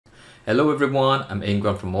Hello everyone, I'm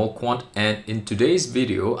AllQuant from AllQuant, and in today's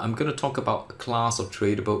video I'm going to talk about a class of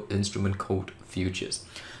tradable instrument called futures.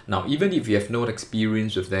 Now, even if you have no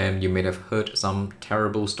experience with them, you may have heard some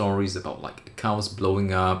terrible stories about like accounts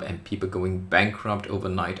blowing up and people going bankrupt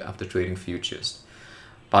overnight after trading futures.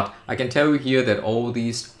 But I can tell you here that all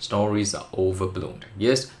these stories are overblown.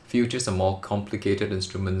 Yes, futures are more complicated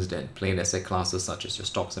instruments than plain asset classes such as your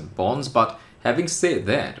stocks and bonds, but having said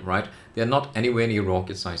that, right, they're not anywhere near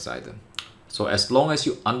rocket science either. So as long as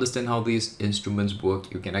you understand how these instruments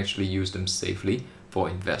work, you can actually use them safely for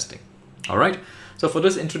investing. Alright, so for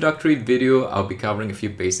this introductory video, I'll be covering a few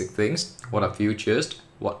basic things. What are futures?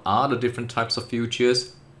 What are the different types of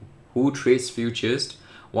futures? Who trades futures?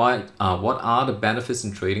 What are the benefits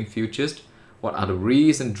in trading futures? What are the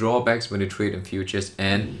risks and drawbacks when you trade in futures?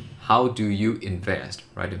 And how do you invest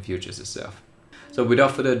right in futures itself? So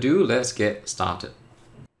without further ado, let's get started.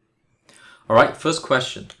 Alright, first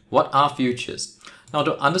question. What are futures? Now,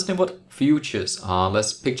 to understand what futures are,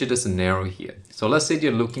 let's picture the scenario here. So let's say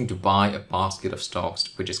you're looking to buy a basket of stocks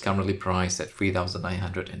which is currently priced at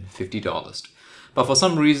 $3,950. But for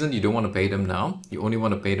some reason, you don't want to pay them now. You only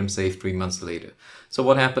want to pay them, say, 3 months later. So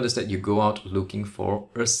what happens is that you go out looking for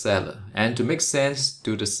a seller. And to make sense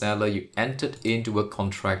to the seller, you entered into a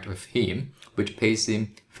contract with him, which pays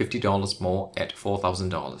him $50 more at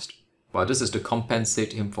 $4,000. Well, this is to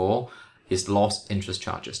compensate him for his lost interest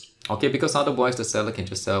charges. Okay, because otherwise the seller can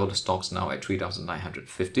just sell the stocks now at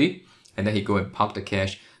 $3,950 and then he go and park the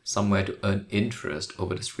cash somewhere to earn interest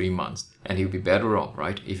over the 3 months, and he'll be better off,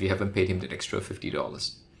 right, if you haven't paid him that extra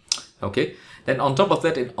 $50. Okay, then on top of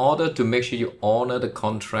that, in order to make sure you honor the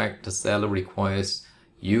contract, the seller requires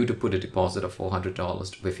you to put a deposit of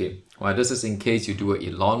 $400 with him. Well, this is in case you do a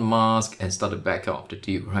Elon Musk and start to back out of the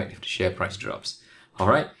deal, right, if the share price drops. All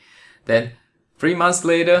right, then 3 months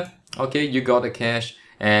later, okay, you got the cash,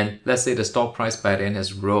 and let's say the stock price by then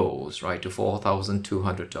has rose, right, to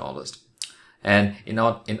 $4,200. And in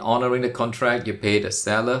honoring the contract, you pay the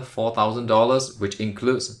seller $4,000, which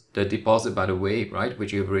includes the deposit, by the way, right,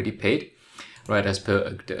 which you've already paid, right, as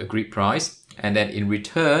per the agreed price. And then in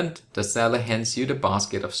return, the seller hands you the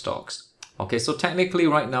basket of stocks. Okay, so technically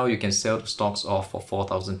right now you can sell the stocks off for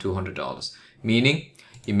 $4,200, meaning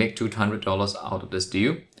you make $200 out of this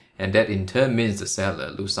deal. And that in turn means the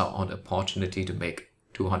seller loses out on the opportunity to make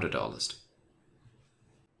 $200.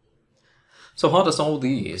 So how does all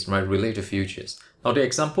these, right, relate to futures? Now, the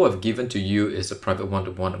example I've given to you is a private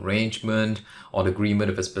one-to-one arrangement or the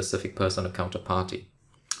agreement of a specific person or counterparty.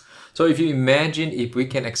 So if you imagine if we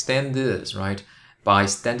can extend this, right, by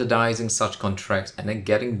standardizing such contracts and then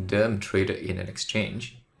getting them traded in an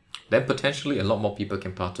exchange, then potentially a lot more people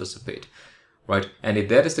can participate, right? And if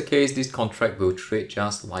that is the case, this contract will trade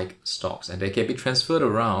just like stocks, and they can be transferred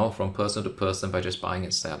around from person to person by just buying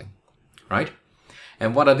and selling, right?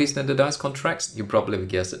 And what are these standardized contracts? You probably have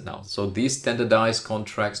guessed it now. So these standardized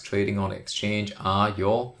contracts trading on exchange are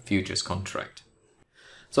your futures contract.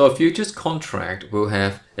 So a futures contract will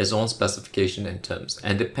have its own specification and terms.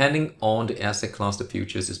 And depending on the asset class the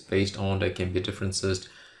futures is based on, there can be differences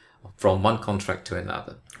from one contract to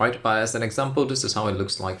another, right? But as an example, this is how it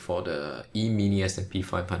looks like for the E-mini S&P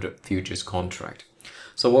 500 futures contract.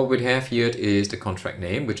 So what we have here is the contract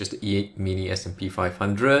name, which is the E-mini S&P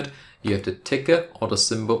 500. You have the ticker or the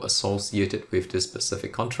symbol associated with this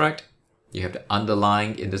specific contract. You have the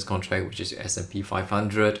underlying in this contract, which is S&P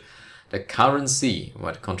 500. The currency,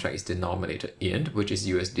 what the contract is denominated in, which is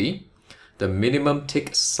USD. The minimum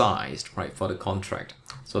tick size, right, for the contract.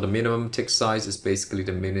 So the minimum tick size is basically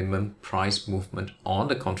the minimum price movement on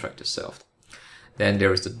the contract itself. Then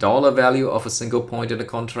there is the dollar value of a single point in the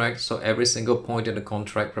contract. So every single point in the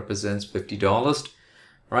contract represents $50,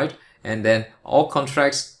 right? And then all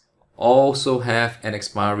contracts also have an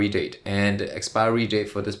expiry date. And the expiry date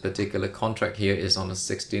for this particular contract here is on the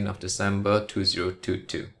 16th of December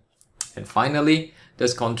 2022. And finally,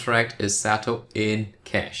 this contract is settled in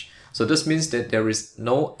cash. So this means that there is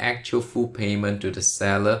no actual full payment to the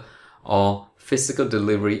seller or physical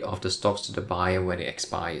delivery of the stocks to the buyer when it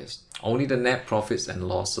expires. Only the net profits and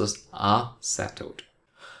losses are settled.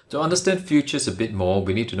 To understand futures a bit more,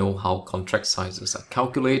 we need to know how contract sizes are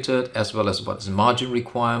calculated, as well as what is margin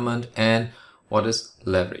requirement and what is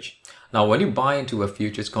leverage. Now, when you buy into a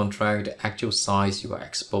futures contract, the actual size you are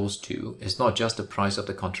exposed to is not just the price of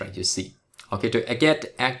the contract you see. Okay, to get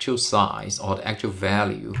the actual size or the actual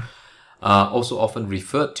value, also often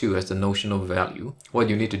referred to as the notional value, what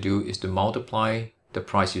you need to do is to multiply the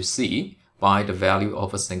price you see by the value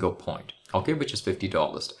of a single point, okay, which is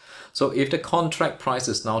 $50. So if the contract price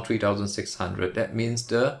is now $3,600, that means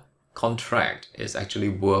the contract is actually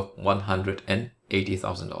worth $180.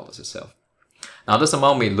 $180,000 itself. Now this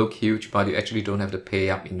amount may look huge, but you actually don't have to pay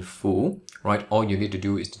up in full, right? All you need to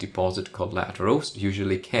do is to deposit collaterals,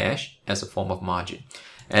 usually cash, as a form of margin.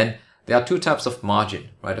 And there are two types of margin,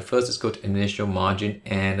 right? The first is called initial margin,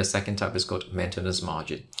 and the second type is called maintenance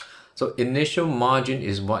margin. So initial margin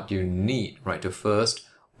is what you need, right, to first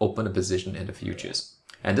open a position in the futures.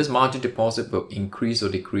 And this margin deposit will increase or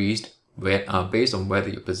decrease based on whether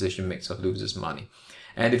your position makes or loses money.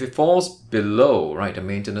 And if it falls below, right, the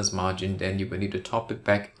maintenance margin, then you will need to top it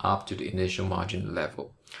back up to the initial margin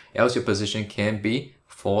level. Else your position can be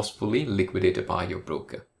forcefully liquidated by your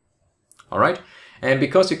broker. All right. And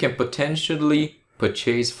because you can potentially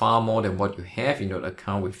purchase far more than what you have in your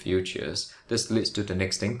account with futures, this leads to the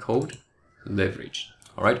next thing called leverage.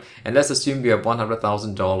 All right. And let's assume you have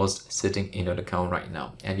 $100,000 sitting in your account right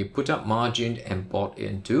now, and you put up margin and bought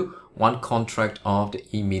into one contract of the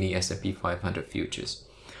E-mini S&P 500 futures.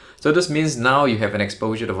 So this means now you have an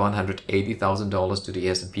exposure of $180,000 to the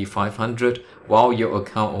S&P 500 while your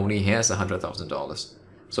account only has $100,000.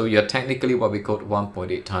 So you're technically what we call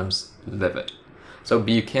 1.8 times levered. So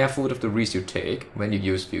be careful of the risk you take when you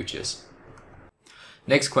use futures.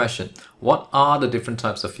 Next question, what are the different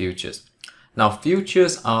types of futures? Now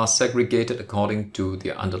futures are segregated according to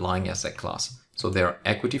their underlying asset class. So there are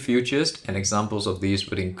equity futures, and examples of these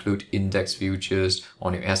would include index futures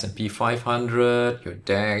on your S&P 500, your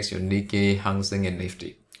DAX, your Nikkei, Hang Seng, and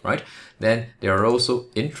Nifty, right? Then there are also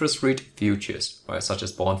interest rate futures, right, such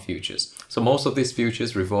as bond futures. So most of these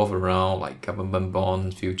futures revolve around like government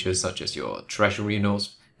bond futures, such as your treasury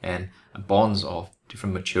notes and bonds of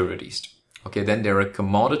different maturities. Okay, then there are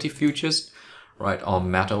commodity futures, right, on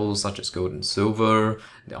metals such as gold and silver,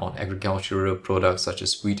 on agricultural products such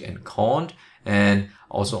as wheat and corn, and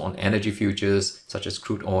also on energy futures such as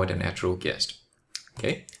crude oil and natural gas.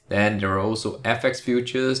 Okay, then there are also FX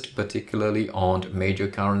futures, particularly on major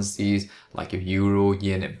currencies like euro,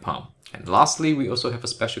 yen, and pound. And lastly, we also have a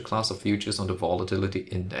special class of futures on the volatility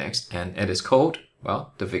index, and it is called,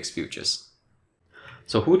 well, the VIX futures.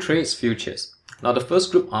 So who trades futures? Now the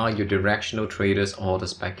first group are your directional traders or the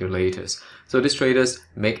speculators. So these traders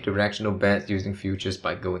make directional bets using futures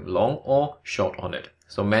by going long or short on it.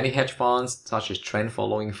 So many hedge funds, such as trend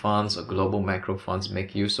following funds or global macro funds,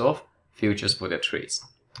 make use of futures for their trades.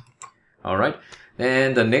 All right.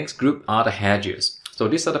 Then the next group are the hedgers. So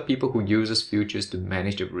these are the people who use futures to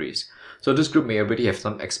manage the risk. So this group may already have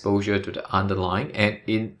some exposure to the underlying, and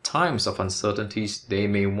in times of uncertainties, they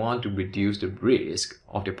may want to reduce the risk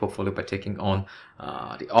of their portfolio by taking on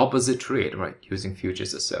the opposite trade, right, using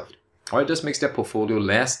futures itself. All right, this makes their portfolio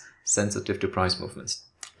less sensitive to price movements.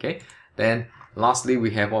 Okay. Then lastly,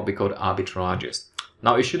 we have what we call arbitrages.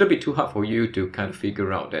 Now, it shouldn't be too hard for you to kind of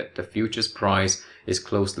figure out that the futures price is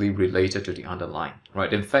closely related to the underlying,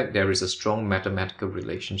 right? In fact, there is a strong mathematical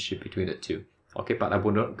relationship between the two. Okay, but I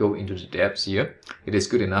will not go into the depths here. It is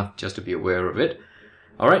good enough just to be aware of it.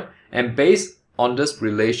 All right, and based on this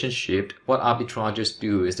relationship, what arbitrages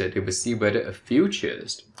do is that they will see whether a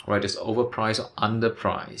futures, right, is overpriced or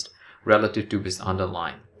underpriced relative to its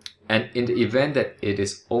underlying. And in the event that it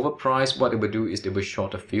is overpriced, what they will do is they will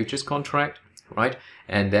short a futures contract, right,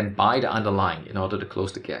 and then buy the underlying in order to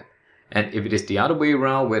close the gap. And if it is the other way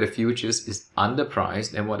around, where the futures is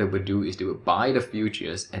underpriced, then what they will do is they will buy the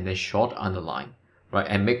futures and then short underlying, right,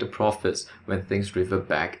 and make the profits when things revert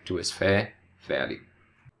back to its fair value.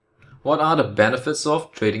 What are the benefits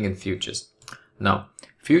of trading in futures? Now,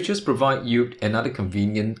 futures provide you another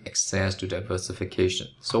convenient access to diversification.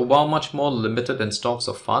 So while much more limited than stocks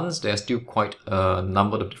or funds, there are still quite a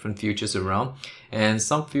number of different futures around. And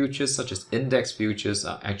some futures, such as index futures,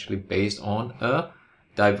 are actually based on a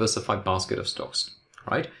diversified basket of stocks,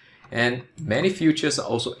 right? And many futures are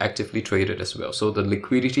also actively traded as well. So the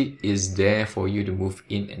liquidity is there for you to move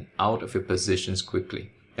in and out of your positions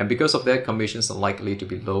quickly. And because of that, commissions are likely to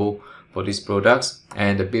be low for these products,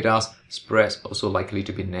 and the bid-ask spreads also likely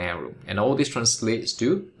to be narrow. And all this translates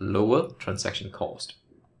to lower transaction cost.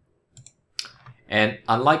 And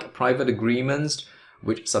unlike private agreements,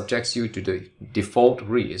 which subjects you to the default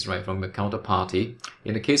risk, right, from your counterparty,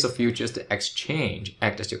 in the case of futures, the exchange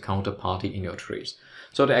acts as your counterparty in your trades.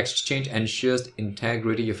 So the exchange ensures the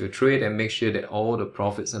integrity of your trade and makes sure that all the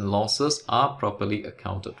profits and losses are properly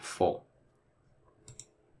accounted for.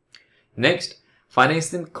 Next,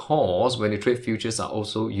 financing costs when you trade futures are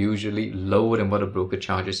also usually lower than what a broker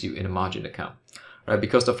charges you in a margin account, right?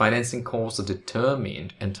 Because the financing costs are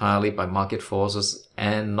determined entirely by market forces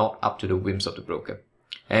and not up to the whims of the broker.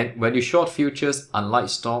 And when you short futures, unlike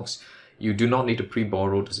stocks, you do not need to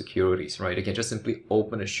pre-borrow the securities, right? You can just simply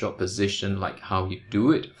open a short position like how you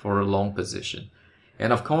do it for a long position.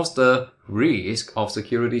 And of course, the risk of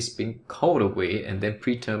securities being called away and then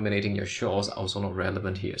pre-terminating your shorts are also not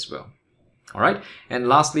relevant here as well. All right. And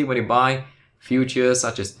lastly, when you buy futures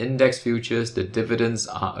such as index futures, the dividends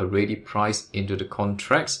are already priced into the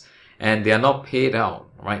contracts and they are not paid out,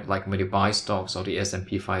 right? Like when you buy stocks or the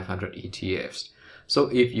S&P 500 ETFs. So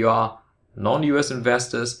if you are non-US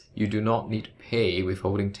investors, you do not need to pay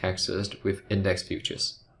withholding taxes with index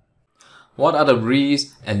futures. What are the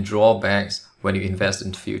risks and drawbacks when you invest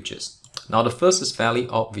in futures? Now, the first is fairly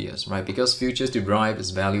obvious, right? Because futures derive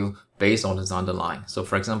its value based on its underlying. So,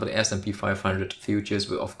 for example, the S&P 500 futures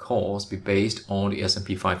will, of course, be based on the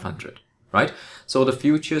S&P 500, right? So, the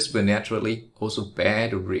futures will naturally also bear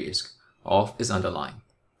the risk of its underlying.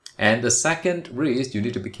 And the second risk you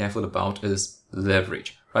need to be careful about is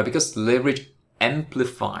leverage, right? Because leverage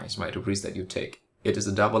amplifies, right, the risk that you take. It is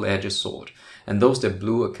a double-edged sword. And those that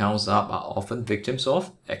blew accounts up are often victims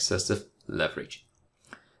of excessive leverage.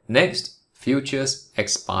 Next, futures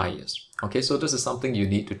expires. Okay, so this is something you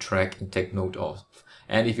need to track and take note of.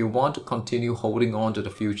 And if you want to continue holding on to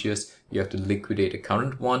the futures, you have to liquidate the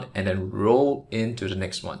current one and then roll into the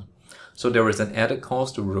next one. So there is an added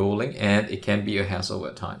cost to rolling and it can be a hassle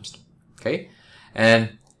at times. Okay,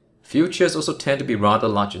 and futures also tend to be rather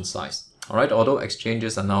large in size. All right, although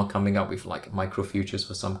exchanges are now coming up with like micro futures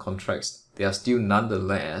for some contracts, they are still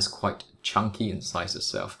nonetheless quite chunky in size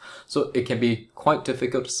itself. So it can be quite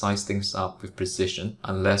difficult to size things up with precision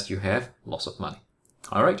unless you have lots of money.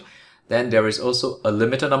 All right, then there is also a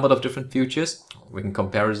limited number of different futures in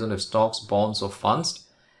comparison with stocks, bonds, or funds.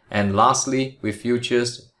 And lastly, with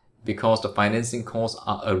futures, because the financing costs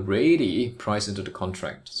are already priced into the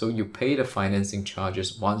contract. So you pay the financing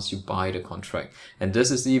charges once you buy the contract. And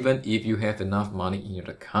this is even if you have enough money in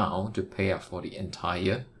your account to pay up for the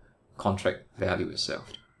entire contract value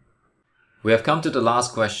itself. We have come to the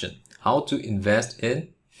last question, how to invest in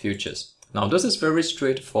futures. Now this is very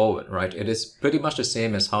straightforward, right? It is pretty much the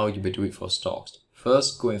same as how you would do it for stocks.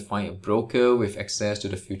 First, go and find a broker with access to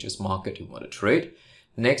the futures market you want to trade.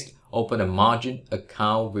 Next, open a margin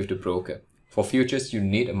account with the broker. For futures, you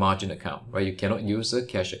need a margin account, right? You cannot use a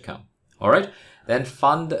cash account. All right. Then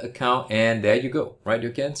fund the account and there you go, right?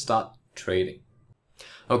 You can start trading.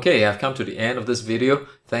 Okay, I've come to the end of this video.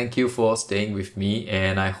 Thank you for staying with me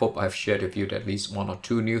and I hope I've shared with you at least 1 or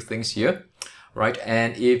 2 new things here. Right,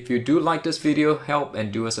 and if you do like this video, help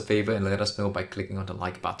and do us a favor and let us know by clicking on the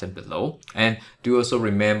like button below. And do also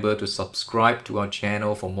remember to subscribe to our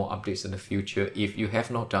channel for more updates in the future if you have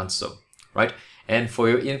not done so. Right, and for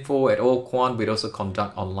your info at AllQuant, we also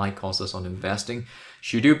conduct online courses on investing.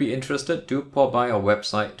 Should you be interested, do pop by our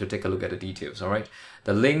website to take a look at the details. All right,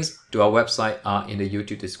 the links to our website are in the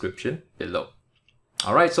YouTube description below.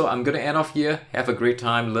 All right, so I'm going to end off here. Have a great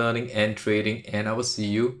time learning and trading and I will see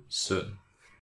you soon.